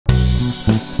The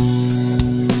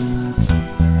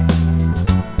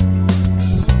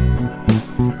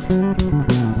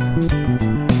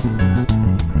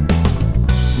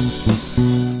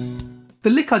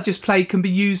lick I just played can be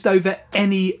used over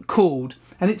any chord,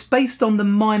 and it's based on the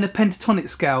minor pentatonic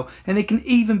scale, and it can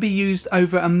even be used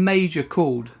over a major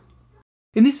chord.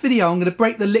 In this video I'm going to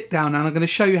break the lick down and I'm going to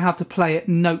show you how to play it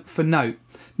note for note.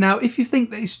 Now if you think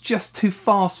that it's just too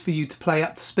fast for you to play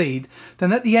up to speed,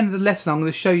 then at the end of the lesson I'm going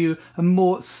to show you a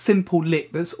more simple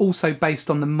lick that's also based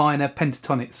on the minor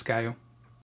pentatonic scale.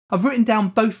 I've written down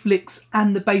both licks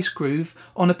and the bass groove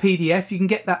on a PDF. You can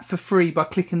get that for free by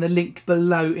clicking the link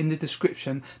below in the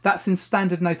description. That's in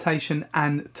standard notation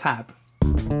and tab.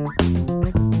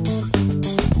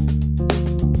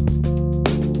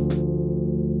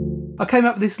 I came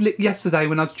up with this lick yesterday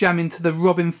when I was jamming to the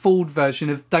Robin Ford version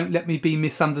of Don't Let Me Be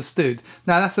Misunderstood.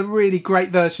 Now that's a really great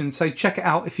version, so check it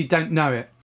out if you don't know it.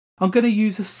 I'm going to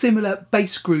use a similar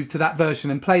bass groove to that version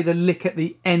and play the lick at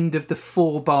the end of the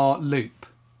 4-bar loop.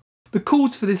 The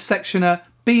chords for this section are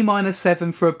B minor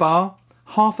 7 for a bar,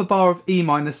 half a bar of E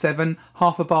minor 7,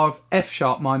 half a bar of F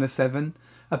sharp minor 7,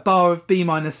 a bar of B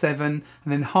minor 7,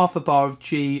 and then half a bar of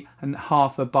G and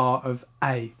half a bar of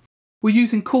A. We're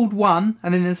using chord 1,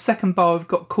 and then in the second bar we've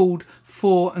got chord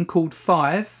 4 and chord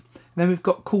 5, and then we've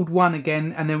got chord 1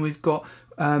 again, and then we've got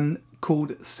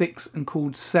chord 6 and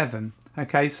chord 7.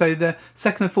 Okay, so the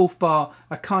second and fourth bar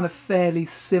are kind of fairly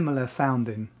similar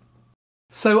sounding.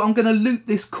 So I'm going to loop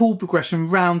this chord progression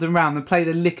round and round and play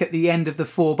the lick at the end of the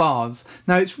 4 bars.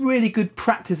 Now it's really good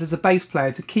practice as a bass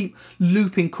player to keep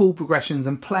looping chord progressions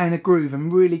and playing a groove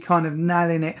and really kind of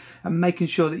nailing it and making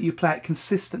sure that you play it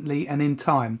consistently and in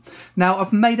time. Now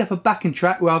I've made up a backing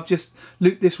track where I've just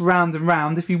looped this round and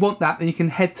round. If you want that, then you can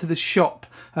head to the shop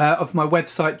of my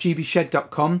website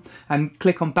gbshed.com and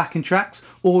click on backing tracks,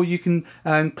 or you can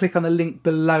click on the link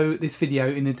below this video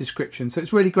in the description. So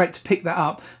it's really great to pick that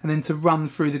up and then to run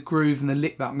through the groove and the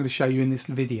lick that I'm going to show you in this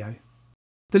video.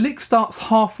 The lick starts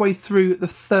halfway through the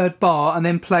 3rd bar and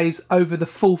then plays over the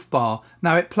 4th bar.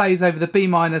 Now it plays over the B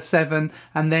minor 7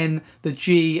 and then the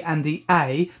G and the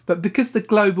A, but because the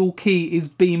global key is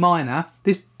B minor,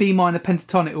 this B minor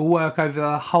pentatonic will work over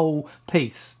the whole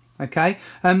piece. Okay,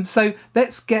 so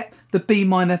let's get the B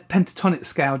minor pentatonic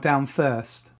scale down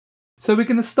first. So we're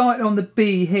going to start on the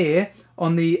B here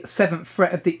on the 7th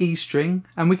fret of the E string,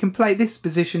 and we can play this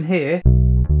position here.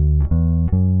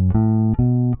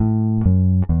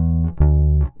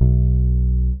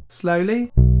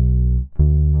 Slowly.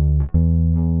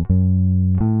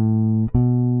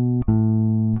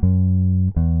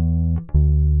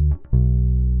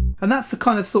 And that's the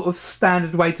kind of sort of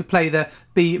standard way to play the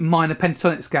B minor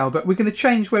pentatonic scale, but we're going to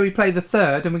change where we play the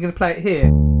 3rd and we're going to play it here.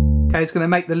 Okay, it's going to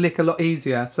make the lick a lot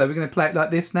easier. So we're going to play it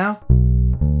like this now.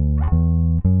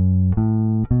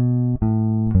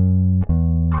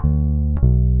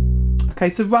 Okay,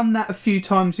 so run that a few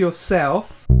times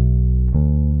yourself.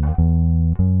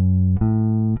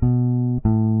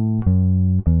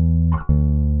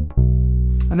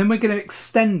 And then we're going to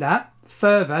extend that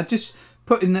further, just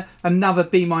putting another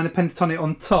B minor pentatonic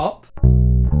on top.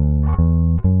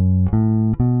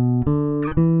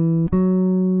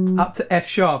 Up to F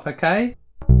sharp, okay?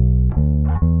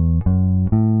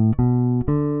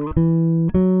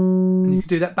 And you can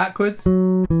do that backwards.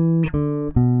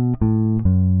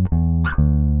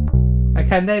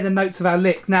 Okay, and they're the notes of our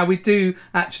lick. Now we do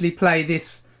actually play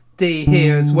this D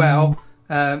here as well,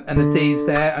 and the D's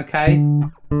there, okay?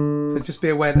 So just be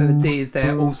aware that the D is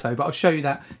there also, but I'll show you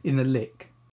that in the lick.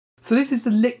 So this is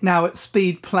the lick now at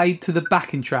speed played to the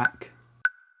backing track.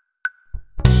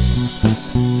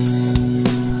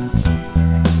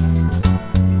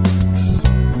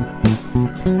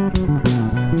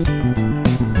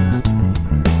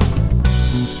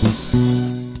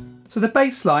 So the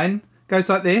bass line goes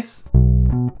like this.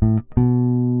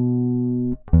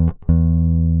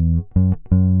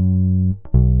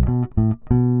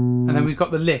 And then we've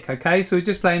got the lick, okay? So we're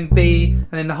just playing B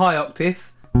and then the high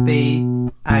octave, B,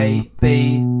 A,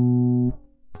 B,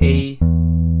 E,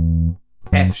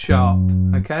 F sharp,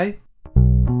 okay?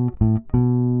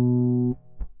 And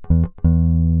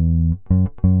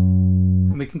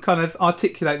we can kind of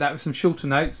articulate that with some shorter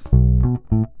notes.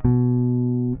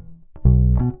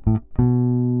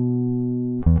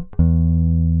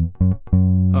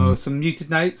 Oh, some muted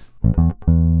notes.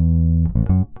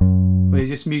 We're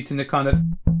just muting the kind of,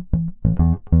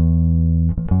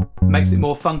 makes it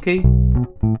more funky.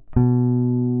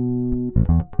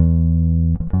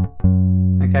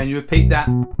 Okay, and you repeat that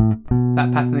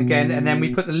pattern again, and then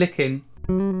we put the lick in.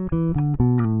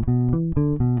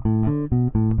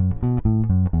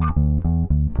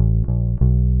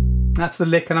 That's the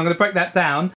lick, and I'm going to break that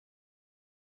down.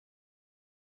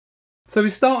 So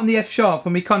we start on the F sharp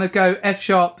and we kind of go F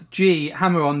sharp, G,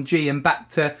 hammer on G and back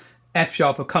to F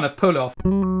sharp, or kind of pull off.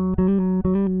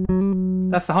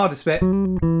 That's the hardest bit.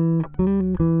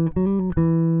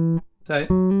 So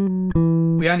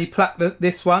we only pluck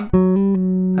this one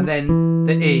and then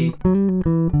the E.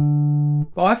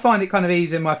 But I find it kind of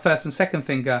easier in my first and second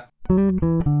finger.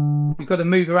 You've got to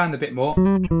move around a bit more.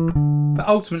 But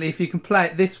ultimately, if you can play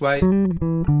it this way,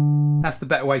 that's the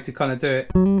better way to kind of do it.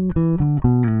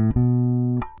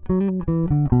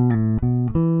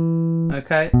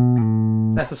 Okay,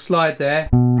 that's a slide there.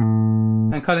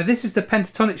 And kind of this is the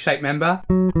pentatonic shape, remember?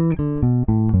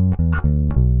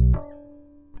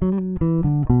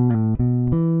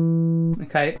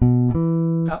 Okay,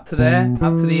 up to there,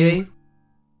 up to the E.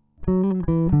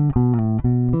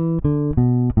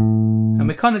 And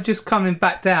we're kind of just coming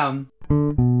back down.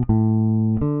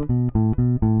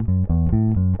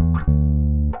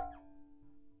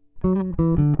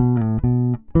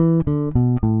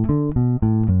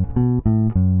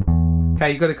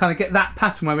 Okay, you've got to kind of get that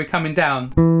pattern where we're coming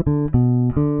down.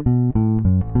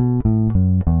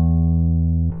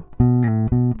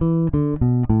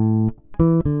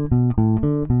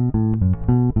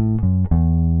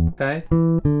 Okay.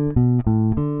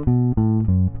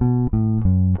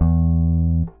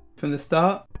 From the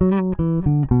start.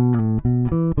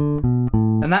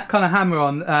 And that kind of hammer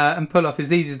on and pull off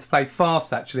is easier to play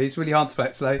fast actually. It's really hard to play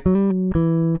it slow.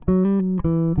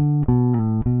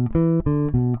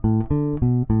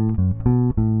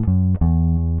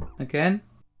 Again.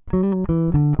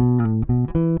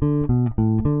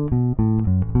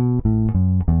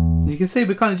 You can see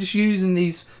we're kind of just using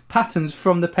these patterns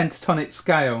from the pentatonic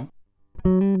scale.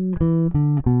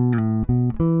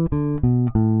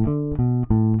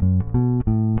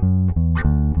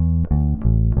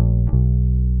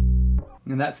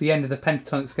 And that's the end of the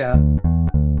pentatonic scale.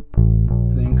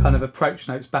 And then kind of approach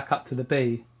notes back up to the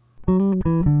B.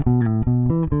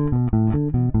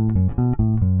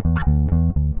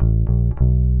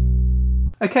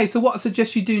 Okay, so what I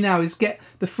suggest you do now is get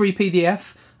the free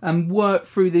PDF and work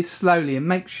through this slowly and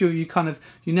make sure you kind of,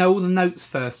 you know all the notes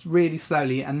first really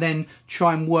slowly, and then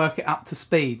try and work it up to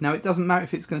speed. Now it doesn't matter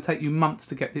if it's going to take you months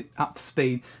to get it up to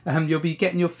speed. You'll be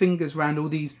getting your fingers around all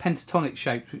these pentatonic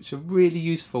shapes, which are really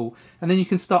useful, and then you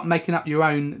can start making up your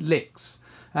own licks.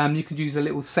 You could use a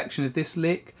little section of this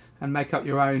lick and make up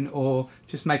your own, or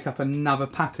just make up another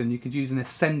pattern. You could use an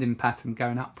ascending pattern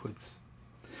going upwards.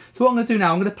 So what I'm going to do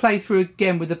now, I'm going to play through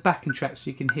again with the backing track so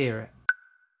you can hear it.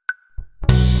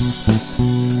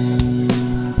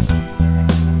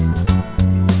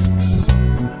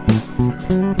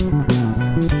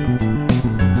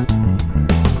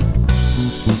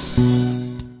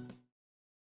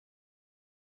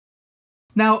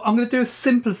 Now I'm going to do a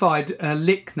simplified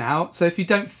lick now, so if you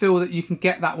don't feel that you can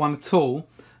get that one at all,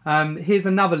 here's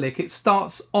another lick. It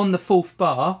starts on the 4th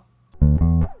bar.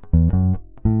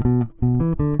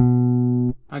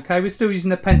 Okay, we're still using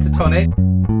the pentatonic.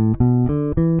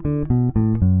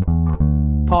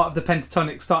 Part of the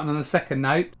pentatonic starting on the 2nd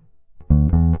note.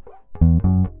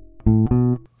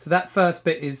 So that first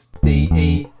bit is D,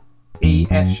 E, E,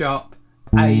 F sharp,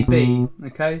 A, B,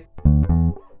 okay?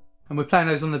 And we're playing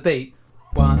those on the beat.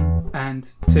 1 and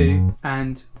 2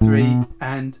 and 3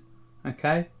 and,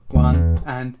 okay? 1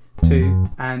 and 2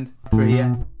 and 3,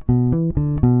 yeah.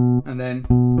 And then,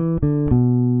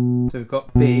 so we've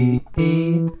got B,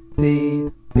 E, D,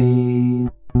 B.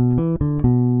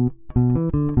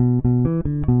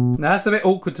 Now that's a bit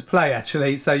awkward to play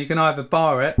actually, so you can either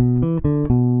bar it,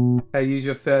 okay, use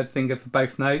your 3rd finger for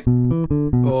both notes,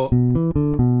 or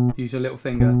use your little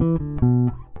finger.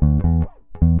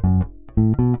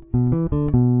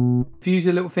 If you use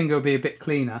your little finger, it'll be a bit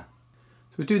cleaner.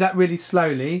 So we'll do that really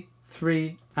slowly.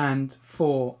 3 and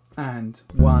 4 and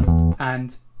 1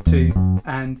 and 2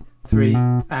 and 3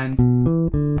 and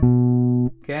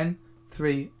again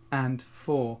 3 and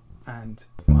 4 and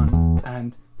 1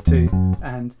 and 2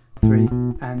 and 3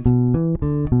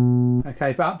 and,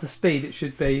 okay, but up to speed it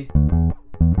should be,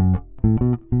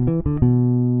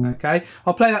 okay.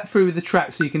 I'll play that through with the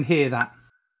track so you can hear that.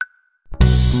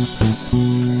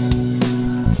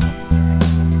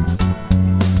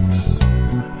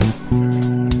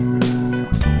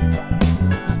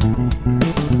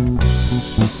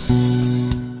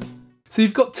 So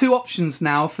you've got 2 options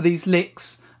now for these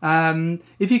licks.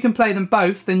 If you can play them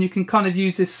both, then you can kind of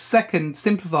use this second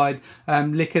simplified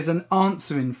lick as an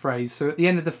answering phrase. So at the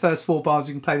end of the first 4 bars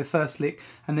you can play the first lick,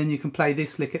 and then you can play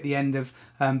this lick at the end of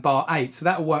bar 8. So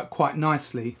that will work quite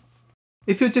nicely.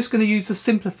 If you're just going to use the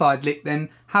simplified lick, then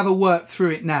have a work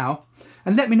through it now.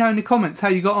 And let me know in the comments how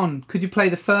you got on. Could you play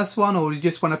the first one, or do you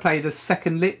just want to play the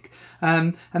second lick?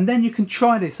 And then you can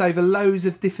try this over loads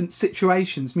of different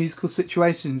situations, musical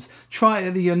situations. Try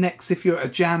it at your next, if you're at a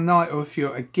jam night or if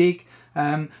you're at a gig.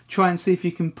 Try and see if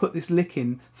you can put this lick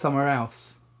in somewhere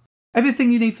else.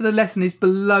 Everything you need for the lesson is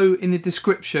below in the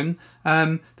description.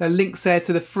 There are links there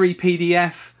to the free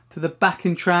PDF, to the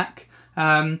backing track.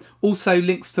 Also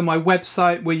links to my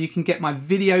website where you can get my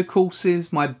video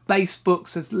courses, my bass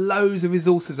books. There's loads of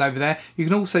resources over there. You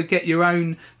can also get your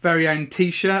own very own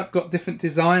t-shirt. I've got different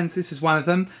designs. This is one of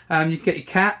them. You can get your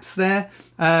caps there.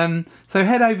 So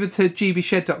head over to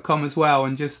gbshed.com as well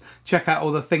and just check out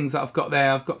all the things that I've got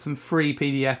there. I've got some free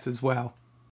PDFs as well.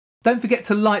 Don't forget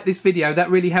to like this video,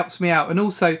 that really helps me out, and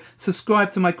also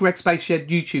subscribe to my Greg's Bass Shed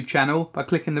YouTube channel by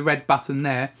clicking the red button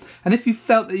there. And if you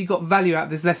felt that you got value out of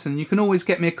this lesson, you can always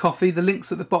get me a coffee. The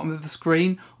link's at the bottom of the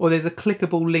screen, or there's a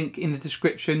clickable link in the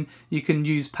description. You can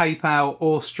use PayPal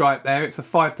or Stripe there. It's a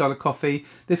 $5 coffee.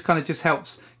 This kind of just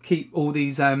helps keep all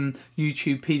these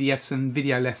YouTube PDFs and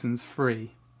video lessons free.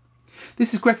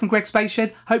 This is Greg from Greg's Bass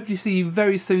Shed. Hope to see you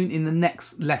very soon in the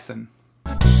next lesson.